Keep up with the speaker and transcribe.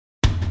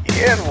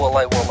Yen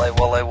wallay wallay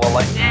wallay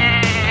wallay.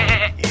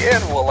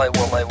 Yen wallay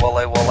wallay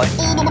wallay wallay.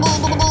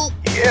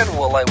 Yen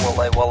wallay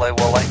wallay wallay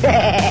wallay.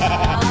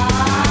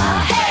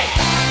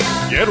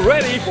 Get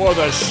ready for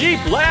the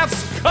Sheep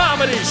Laughs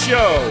Comedy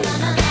Show.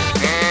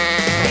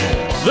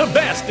 The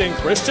best in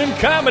Christian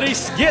comedy,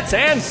 skits,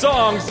 and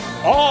songs,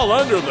 all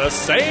under the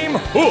same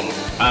hook.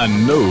 I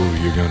know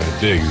you're gonna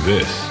dig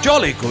this.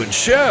 Jolly good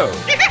show.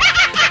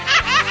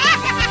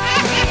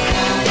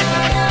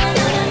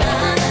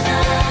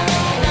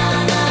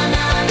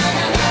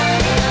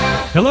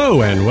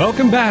 Hello and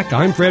welcome back.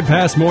 I'm Fred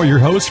Passmore, your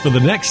host for the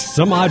next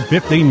some odd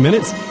 15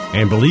 minutes.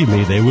 And believe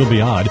me, they will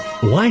be odd.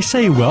 Why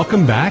say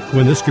welcome back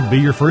when this could be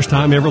your first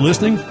time ever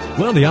listening?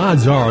 Well, the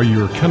odds are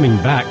you're coming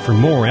back for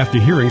more after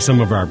hearing some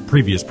of our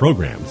previous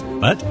programs.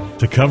 But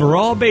to cover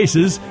all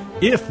bases,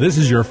 if this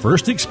is your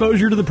first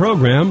exposure to the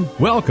program,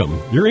 welcome.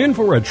 You're in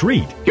for a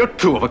treat. You're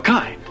two of a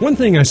kind. One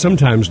thing I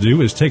sometimes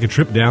do is take a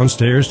trip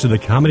downstairs to the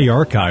Comedy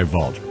Archive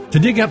Vault to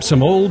dig up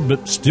some old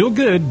but still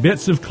good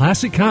bits of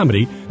classic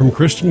comedy from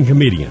Christian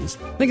comedians.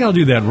 I think I'll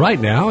do that right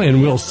now,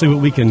 and we'll see what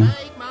we can...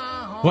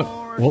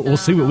 We'll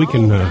see what we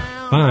can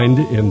find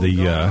in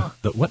the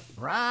what?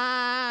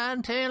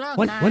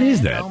 What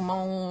is that?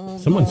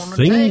 Someone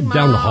singing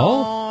down the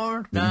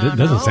hall? It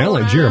doesn't sound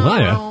like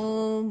Jeremiah.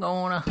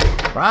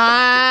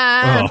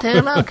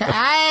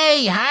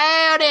 Hey,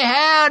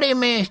 howdy,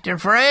 Mr.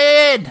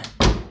 Fred.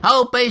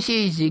 Hope this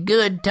is a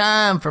good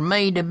time for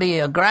me to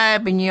be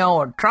grabbing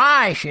your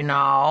trash and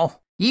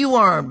all. You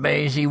weren't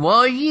busy,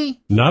 was you?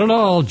 Not at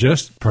all,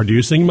 just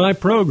producing my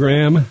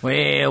program.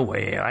 Well,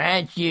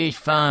 that's just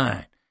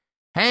fine.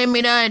 Hand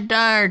me that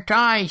there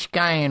trash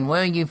can,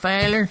 will you,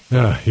 feller?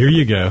 Here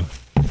you go.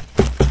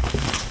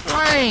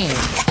 Land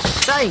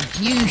sake,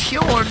 you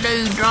sure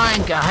do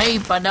drink a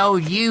heap of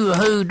those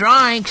Yoo-hoo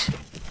drinks.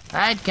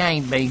 That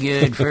can't be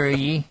good for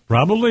you.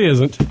 Probably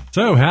isn't.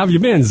 So, how have you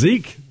been,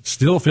 Zeke?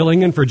 Still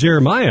filling in for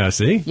Jeremiah, I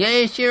see.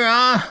 Yes, sir,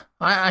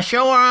 I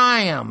sure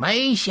am.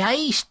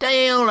 He's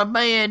still a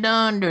bit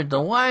under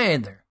the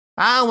weather.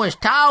 I was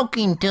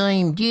talking to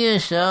him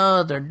just the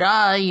other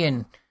day,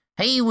 and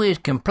he was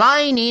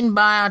complaining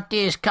about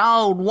this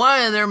cold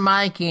weather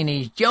making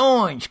his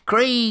joints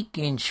creak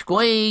and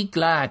squeak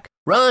like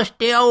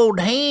rusty old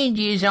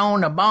hinges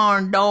on a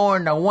barn door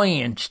in a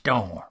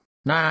windstorm.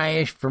 Now,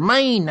 as for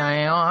me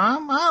now,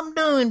 I'm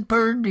doing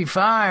pretty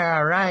fine, I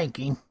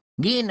reckon.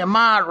 Getting a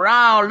mite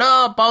riled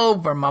up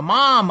over my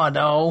mama,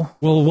 though.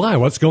 Well, why?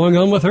 What's going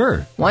on with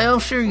her?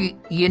 Well, sir,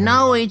 you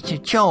know it's a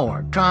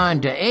chore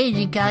trying to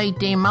educate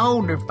them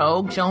older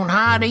folks on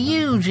how to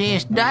use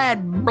this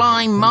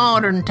blame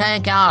modern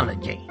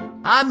technology.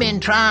 I've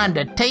been trying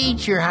to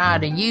teach her how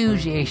to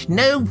use this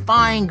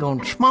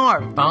newfangled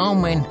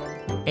smartphone,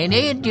 and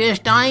it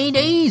just ain't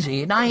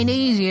easy. It ain't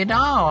easy at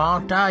all,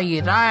 I'll tell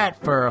you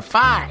that for a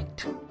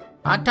fact.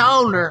 I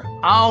told her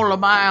all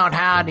about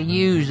how to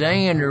use the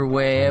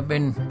interweb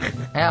and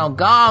how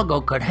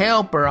Goggle could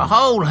help her a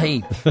whole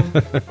heap.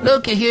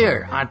 Looky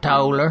here, I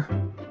told her.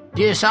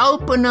 Just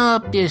open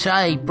up this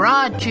ape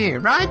right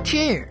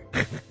here,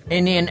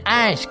 and then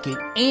ask it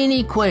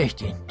any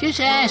question. Just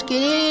ask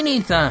it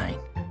anything,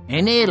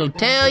 and it'll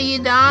tell you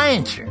the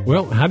answer.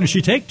 Well, how did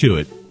she take to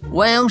it?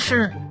 Well,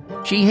 sir,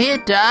 she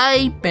hit the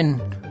ape, and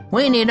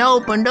when it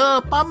opened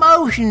up, I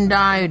motioned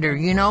at her,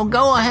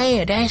 go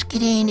ahead, ask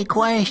it any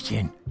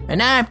question.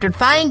 And after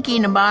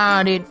thinking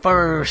about it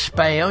for a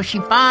spell, she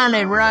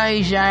finally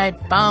raised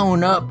that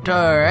phone up to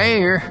her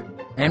ear,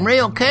 and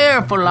real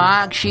careful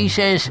like, she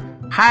says,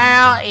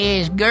 "How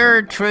is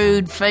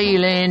Gertrude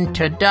feeling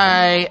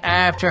today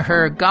after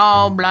her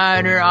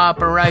gallbladder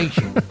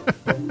operation?"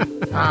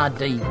 I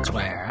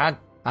declare,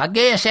 I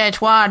guess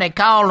that's why they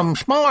call them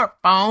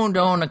smartphones,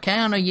 on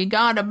account of you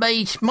gotta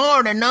be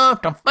smart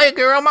enough to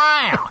figure them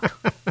out.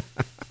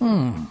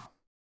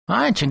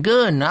 That's a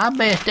good one. I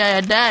best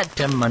add that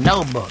to my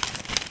notebook.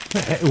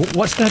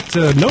 What's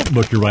that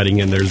notebook you're writing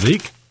in there,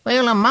 Zeke?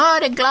 Well, I'm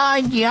mighty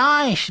glad you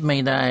asked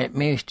me that,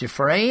 Mr.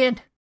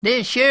 Fred.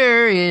 This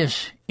sure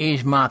is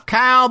my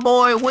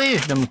cowboy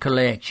wisdom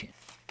collection.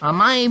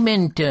 I'm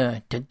aiming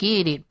to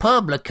get it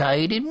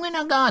publicated when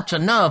I got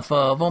enough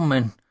of them,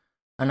 and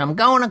I'm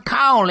going to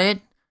call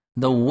it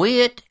The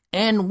Wit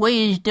and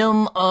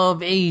Wisdom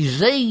of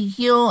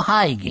Ezekiel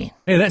Hagen.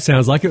 Hey, that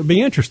sounds like it would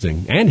be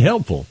interesting and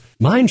helpful.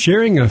 Mind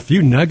sharing a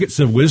few nuggets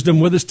of wisdom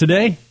with us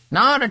today?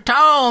 Not at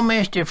all,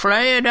 Mr.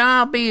 Fred.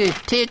 I'll be as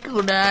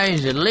tickled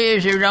as a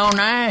lizard on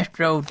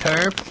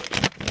AstroTurf.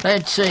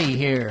 Let's see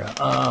here.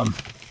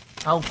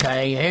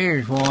 Okay,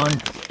 here's one.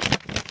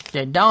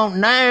 That don't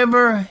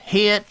never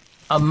hit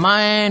a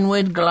man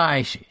with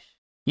glasses.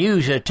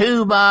 Use a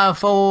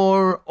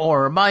 2x4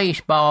 or a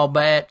baseball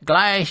bat.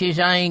 Glasses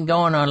ain't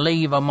gonna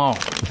leave a mark.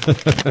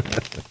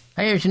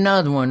 Here's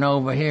another one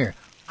over here.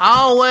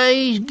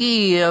 Always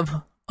give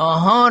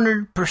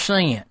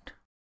 100%.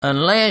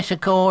 Unless,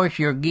 of course,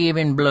 you're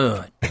giving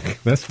blood.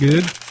 That's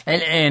good.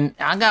 And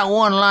I got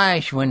one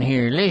last one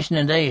here. Listen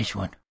to this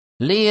one.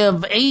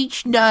 Live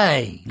each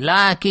day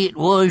like it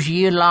was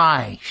your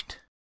last.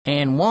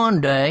 And one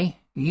day,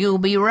 you'll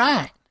be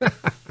right.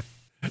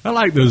 I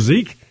like those,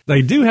 Zeke.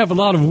 They do have a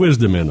lot of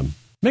wisdom in them.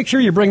 Make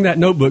sure you bring that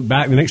notebook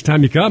back the next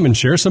time you come and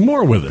share some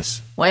more with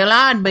us. Well,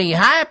 I'd be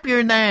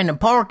happier than a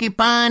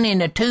porcupine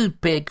in a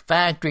toothpick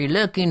factory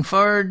looking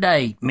for a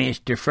date,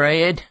 Mr.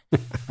 Fred.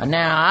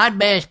 Now, I'd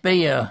best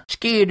be a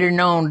skidding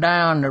on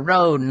down the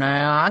road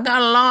now. I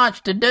got lots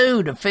to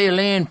do to fill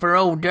in for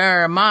old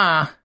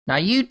Jeremiah. Now,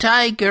 you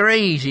take her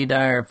easy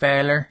there,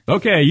 feller.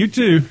 Okay, you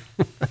too.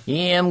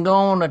 Yeah, I'm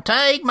gonna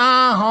take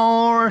my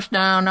horse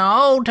down the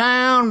old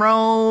town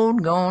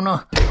road.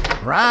 Gonna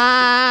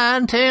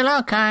ride till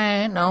I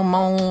can't no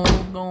more.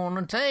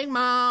 Gonna take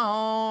my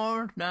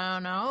horse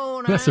down the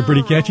old That's a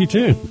pretty catchy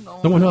tune.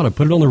 Someone ought to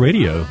put it on the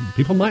radio.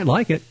 People might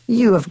like it.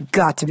 You have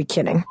got to be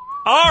kidding.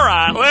 All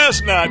right,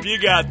 listen up. You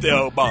got the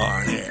old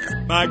barn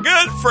here. My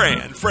good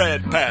friend,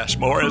 Fred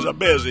Passmore, is a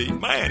busy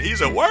man. He's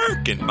a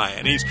working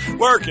man. He's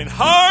working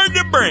hard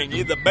to bring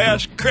you the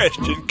best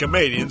Christian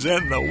comedians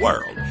in the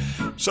world.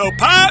 So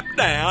pipe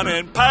down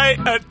and pay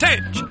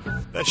attention.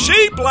 The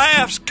Sheep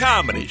Laughs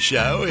Comedy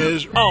Show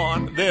is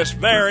on this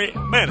very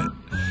minute.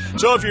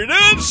 So if you're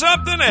doing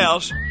something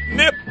else,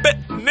 nip it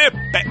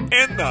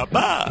in the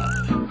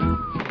bud.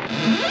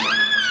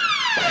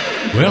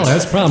 Well,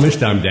 as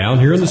promised, I'm down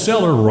here in the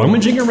cellar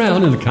rummaging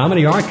around in the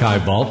Comedy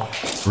Archive Vault,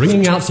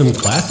 bringing out some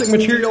classic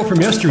material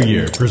from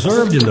yesteryear,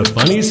 preserved in the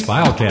Funnies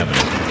file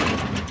cabinet.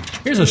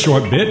 Here's a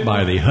short bit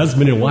by the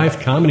husband and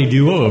wife comedy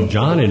duo of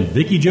John and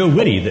Vicky Joe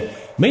Whitty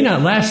that may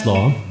not last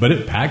long, but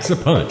it packs a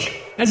punch,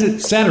 as it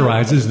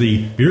satirizes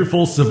the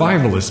fearful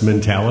survivalist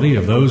mentality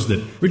of those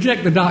that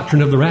reject the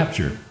doctrine of the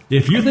rapture.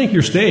 If you think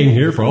you're staying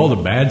here for all the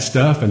bad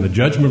stuff and the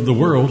judgment of the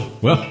world,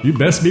 well, you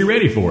best be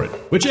ready for it.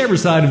 Whichever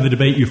side of the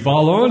debate you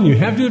fall on, you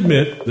have to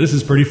admit, this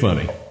is pretty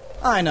funny.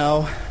 I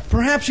know.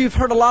 Perhaps you've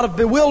heard a lot of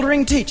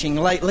bewildering teaching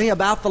lately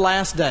about the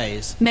last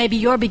days. Maybe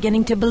you're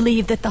beginning to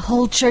believe that the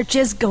whole church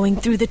is going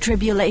through the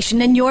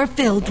tribulation and you're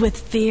filled with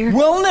fear.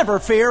 We'll never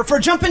fear, for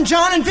Jumpin'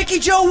 John and Vicky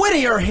Joe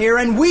Whitty are here,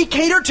 and we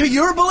cater to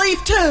your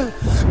belief, too.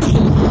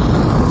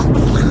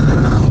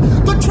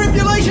 The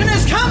tribulation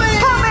is coming!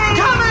 Coming!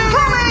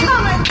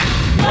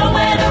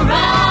 Nowhere to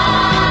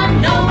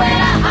run, nowhere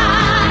to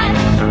hide.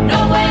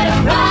 Nowhere to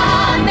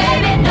run,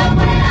 baby,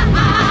 nowhere to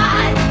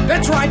hide.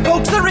 That's right,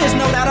 folks, there is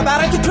no doubt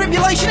about it. The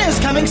tribulation is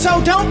coming,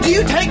 so don't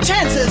you take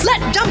chances.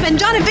 Let Jumpin'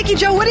 John and Vicky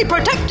Joe Whitty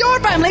protect your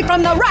family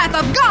from the wrath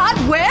of God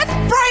with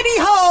Friday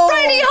Hole!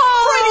 Friday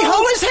Hole! Friday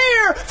Hole is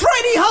here!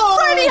 Friday Hole!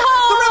 Friday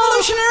Hole! The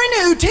revolutionary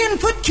new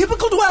 10-foot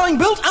cubicle dwelling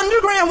built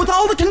underground with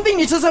all the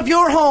conveniences of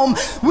your home.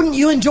 Wouldn't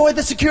you enjoy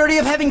the security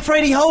of having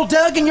Friday Hole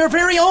dug in your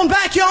very own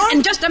backyard?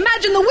 And just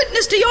imagine the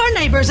witness to your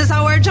neighbors as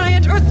our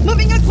giant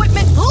earth-moving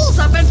equipment pulls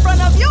up in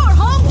front of your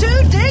home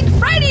to dig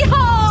Friday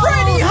Hole!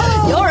 Friday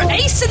Hole! Your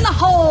ace in the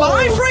hole!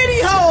 Buy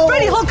Friday Hole!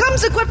 Friday Hole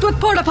comes equipped with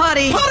porta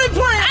potty, potted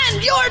plants,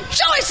 and your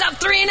choice of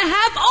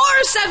 3.5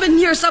 or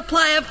 7-year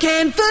supply of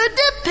canned food,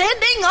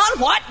 depending on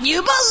what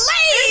you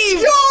believe.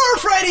 It's your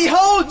Friday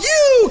Hole.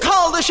 You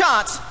call the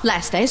shots.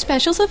 Last day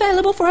specials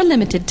available for a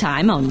limited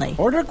time only.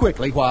 Order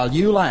quickly while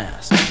you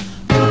last.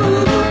 Nowhere to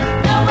run,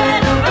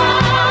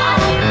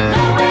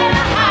 nowhere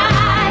to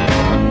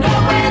hide.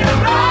 Nowhere to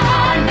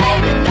run,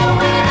 baby,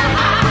 nowhere to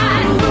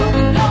hide.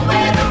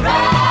 Nowhere to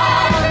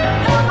run,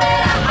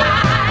 nowhere to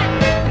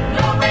hide.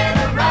 Nowhere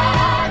to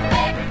run,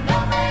 baby,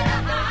 nowhere to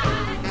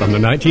hide. From the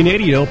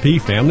 1980 LP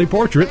Family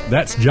Portrait,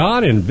 that's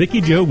John and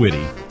Vicky Joe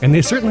Whitty. And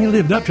they certainly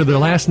lived up to their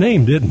last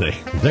name, didn't they?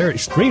 They're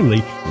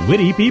extremely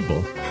witty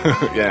people.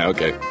 Yeah,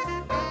 okay.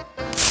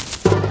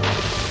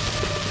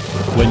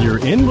 When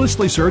you're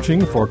endlessly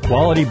searching for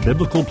quality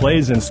biblical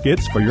plays and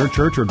skits for your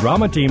church or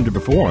drama team to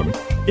perform,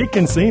 it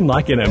can seem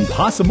like an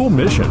impossible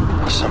mission.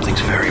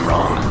 Something's very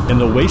wrong. In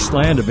the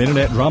wasteland of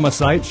internet drama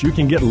sites, you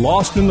can get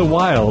lost in the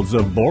wilds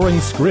of boring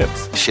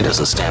scripts. She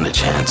doesn't stand a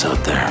chance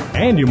out there.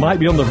 And you might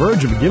be on the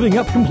verge of giving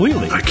up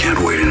completely. I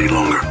can't wait any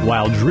longer.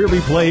 While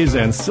dreary plays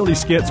and silly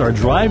skits are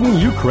driving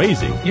you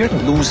crazy. You're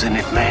losing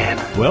it, man.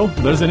 Well,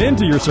 there's an end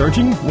to your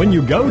searching when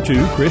you go to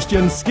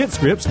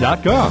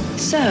ChristianSkitScripts.com.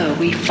 So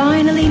we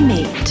finally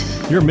meet.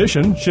 Your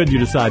mission, should you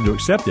decide to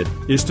accept it,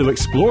 is to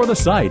explore the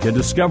site and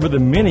discover the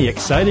many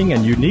exciting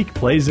and unique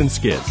plays and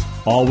skits,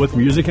 all with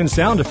music and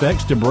sound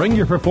effects to bring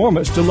your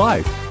performance to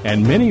life.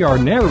 And many are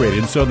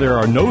narrated, so there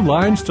are no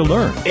lines to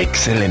learn.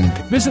 Excellent.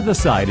 Visit the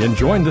site and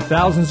join the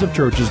thousands of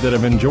churches that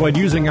have enjoyed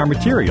using our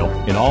material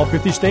in all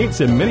 50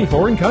 states and many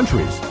foreign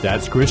countries.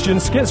 That's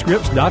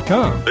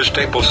ChristianSkitScripts.com. This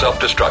tape will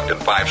self-destruct in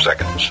 5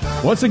 seconds.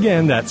 Once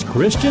again, that's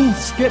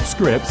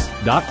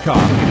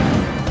ChristianSkitScripts.com.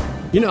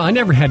 You know, I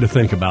never had to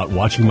think about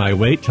watching my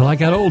weight till I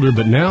got older,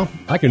 but now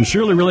I can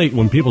surely relate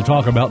when people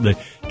talk about the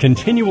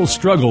continual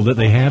struggle that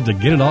they have to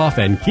get it off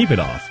and keep it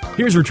off.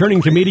 Here's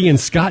returning comedian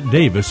Scott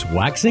Davis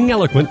waxing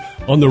eloquent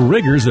on the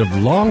rigors of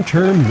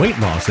long-term weight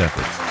loss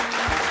efforts.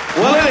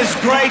 Well, it is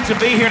great to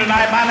be here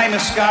tonight. My name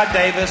is Scott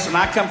Davis, and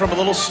I come from a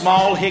little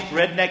small hick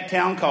redneck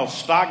town called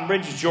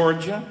Stockbridge,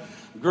 Georgia.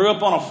 Grew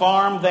up on a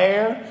farm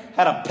there,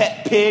 had a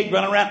pet pig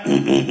running around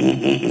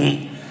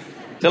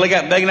till he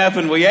got big enough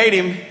and we ate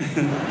him.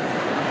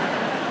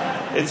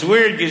 It's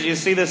weird because you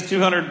see this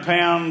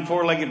 200-pound,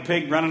 four-legged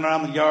pig running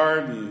around the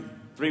yard, and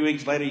 3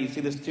 weeks later you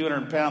see this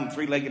 200-pound,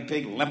 three-legged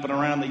pig limping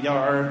around the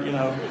yard, you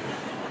know.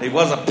 He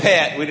was a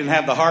pet. We didn't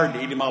have the heart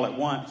to eat him all at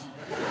once.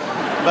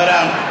 But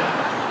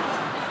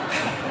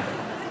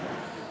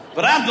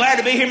I'm glad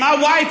to be here.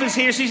 My wife is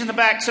here. She's in the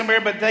back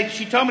somewhere, but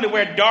she told me to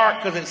wear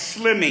dark because it's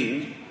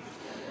slimming.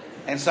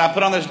 And so I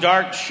put on this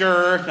dark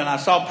shirt, and I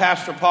saw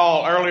Pastor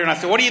Paul earlier, and I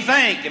said, "What do you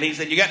think?" And he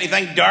said, "You got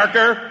anything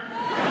darker?"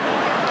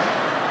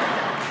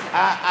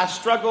 I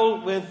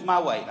struggle with my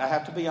weight. I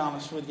have to be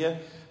honest with you.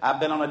 I've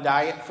been on a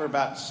diet for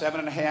about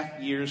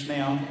 7.5 years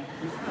now.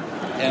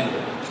 And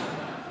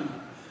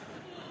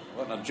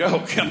wasn't a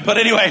joke. But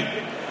anyway,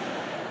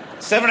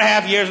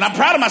 7.5 years. And I'm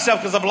proud of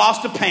myself because I've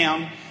lost a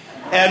pound.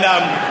 And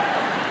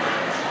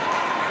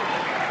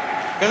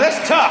because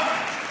that's tough.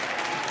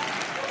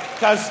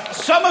 Because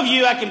some of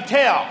you, I can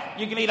tell,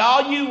 you can eat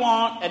all you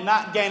want and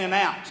not gain an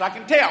ounce. I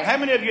can tell. How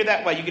many of you are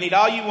that way? You can eat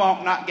all you want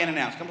and not gain an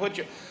ounce.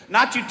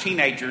 Not you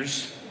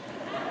teenagers.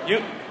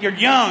 You're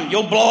young.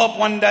 You'll blow up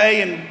one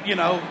day and, you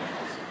know.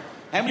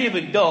 How many of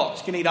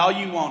adults can eat all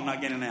you want and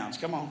not gain an ounce?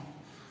 Come on.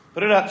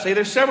 Put it up. See,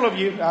 there's several of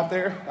you out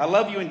there. I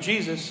love you in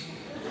Jesus.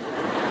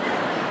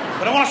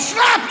 But I want to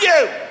slap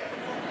you.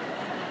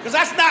 Because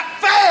that's not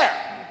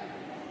fair.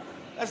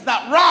 That's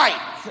not right.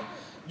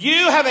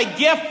 You have a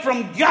gift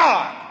from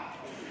God.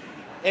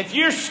 If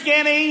you're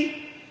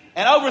skinny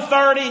and over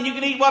 30 and you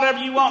can eat whatever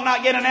you want,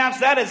 not get an ounce,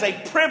 that is a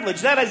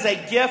privilege. That is a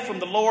gift from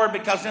the Lord,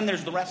 because then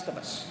there's the rest of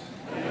us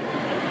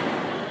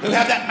who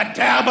have that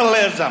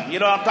metabolism. You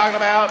know what I'm talking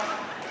about?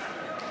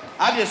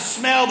 I just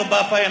smell the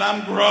buffet and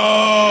I'm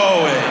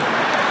growing.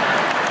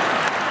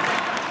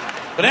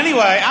 But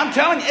anyway, I'm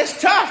telling you, it's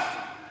tough.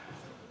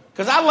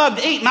 Because I love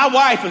to eat. My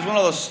wife is one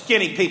of those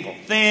skinny people.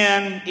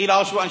 Thin, eat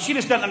all she wants. She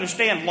just doesn't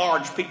understand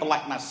large people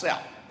like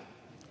myself.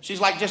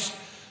 She's like, just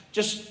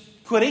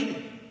quit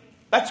eating.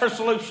 That's her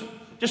solution.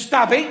 Just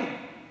stop eating.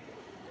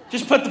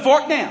 Just put the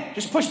fork down.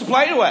 Just push the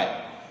plate away.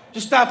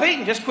 Just stop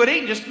eating. Just quit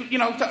eating. Just, you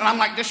know, and I'm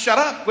like, just shut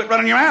up. Quit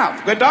running your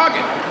mouth. Quit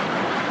dogging.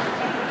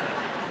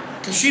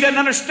 Because she doesn't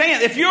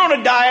understand. If you're on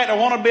a diet or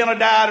want to be on a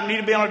diet or need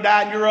to be on a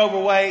diet and you're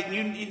overweight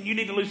and you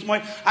need to lose some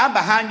weight, I'm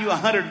behind you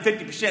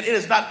 150%. It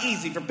is not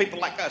easy for people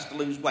like us to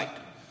lose weight.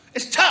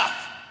 It's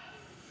tough.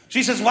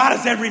 She says, why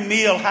does every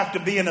meal have to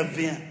be an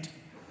event?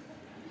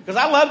 Because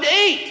I love to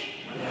eat.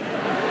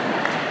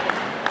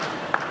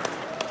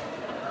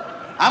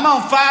 I'm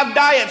on 5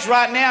 diets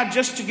right now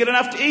just to get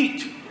enough to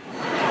eat.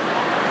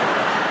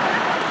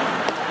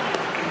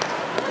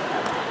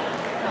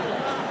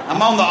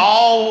 I'm on the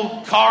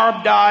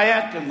all-carb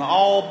diet and the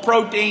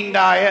all-protein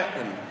diet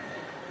and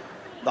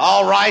the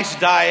all-rice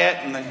diet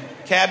and the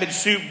cabbage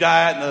soup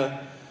diet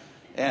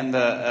and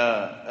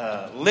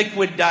the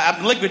liquid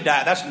diet. Liquid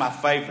diet, that's my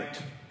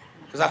favorite.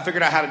 Because I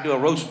figured out how to do a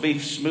roast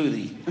beef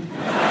smoothie.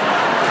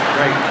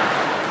 Great.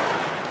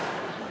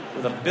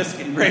 With a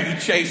biscuit and gravy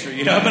chaser,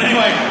 you know. But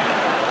anyway.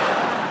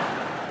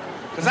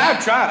 Because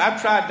I've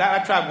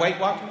tried Weight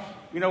Watchers.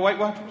 You know Weight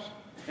Watchers?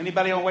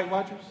 Anybody on Weight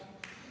Watchers?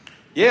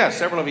 Yeah,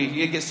 several of you.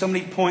 You get so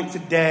many points a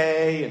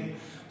day and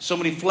so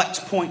many flex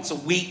points a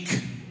week.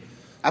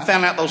 I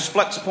found out those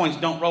flex points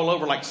don't roll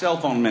over like cell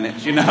phone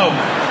minutes, you know.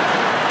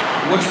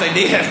 Which they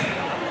did.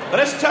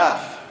 But it's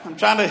tough. I'm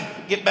trying to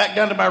get back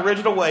down to my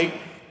original weight.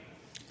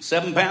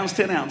 7 pounds,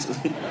 10 ounces.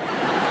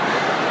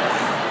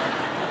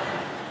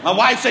 My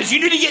wife says,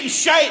 you need to get in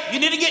shape. You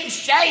need to get in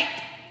shape.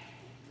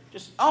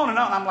 Just on and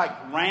on. I'm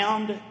like,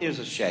 round is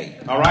a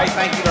shape. All right?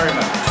 Thank you very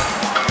much.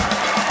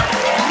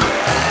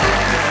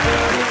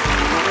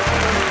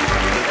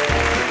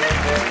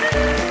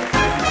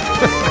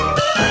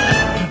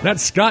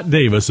 That's Scott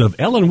Davis of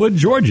Ellenwood,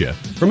 Georgia,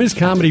 from his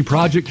comedy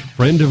project,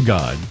 Friend of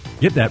God.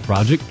 Get that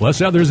project, plus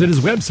others at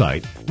his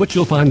website, which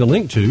you'll find the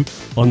link to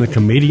on the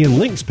Comedian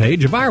Links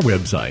page of our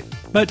website.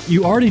 But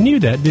you already knew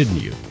that, didn't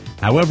you?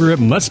 However, it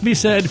must be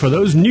said for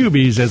those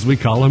newbies, as we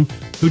call them,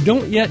 who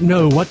don't yet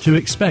know what to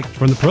expect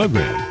from the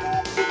program.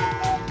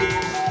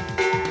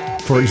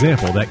 For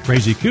example, that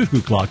crazy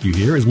cuckoo clock you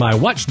hear is my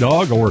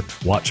watchdog, or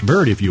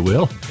watchbird if you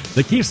will,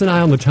 that keeps an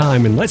eye on the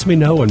time and lets me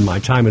know when my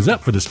time is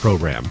up for this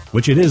program,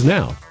 which it is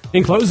now.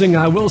 In closing,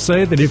 I will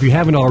say that if you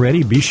haven't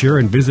already, be sure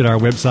and visit our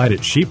website at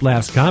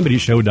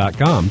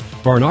sheeplaughscomedyshow.com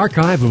for an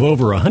archive of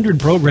over 100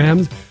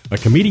 programs, a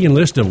comedian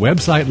list of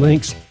website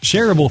links,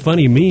 shareable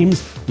funny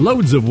memes,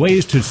 loads of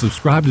ways to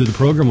subscribe to the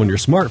program on your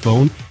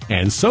smartphone,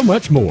 and so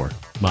much more.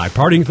 My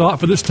parting thought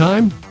for this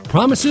time?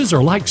 Promises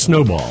are like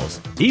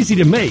snowballs. Easy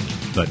to make,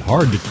 but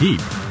hard to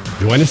keep.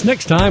 Join us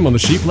next time on the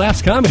Sheep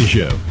Laughs Comedy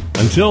Show.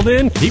 Until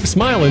then, keep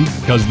smiling,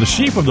 because the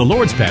sheep of the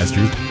Lord's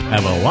pastures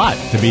have a lot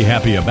to be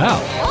happy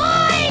about.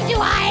 Boy, do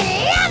I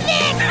love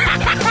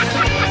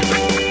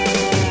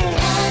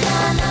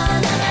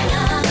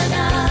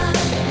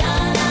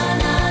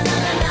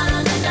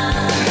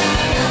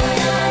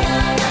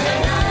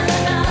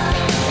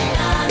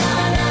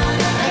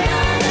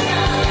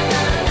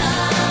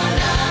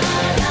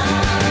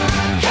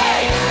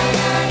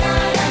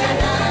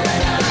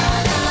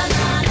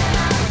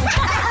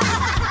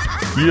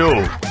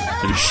Yo,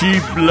 The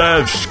Sheep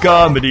Laughs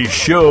Comedy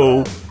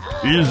Show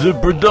is a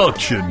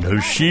production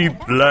of Sheep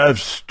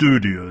Laughs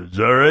Studios,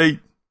 alright?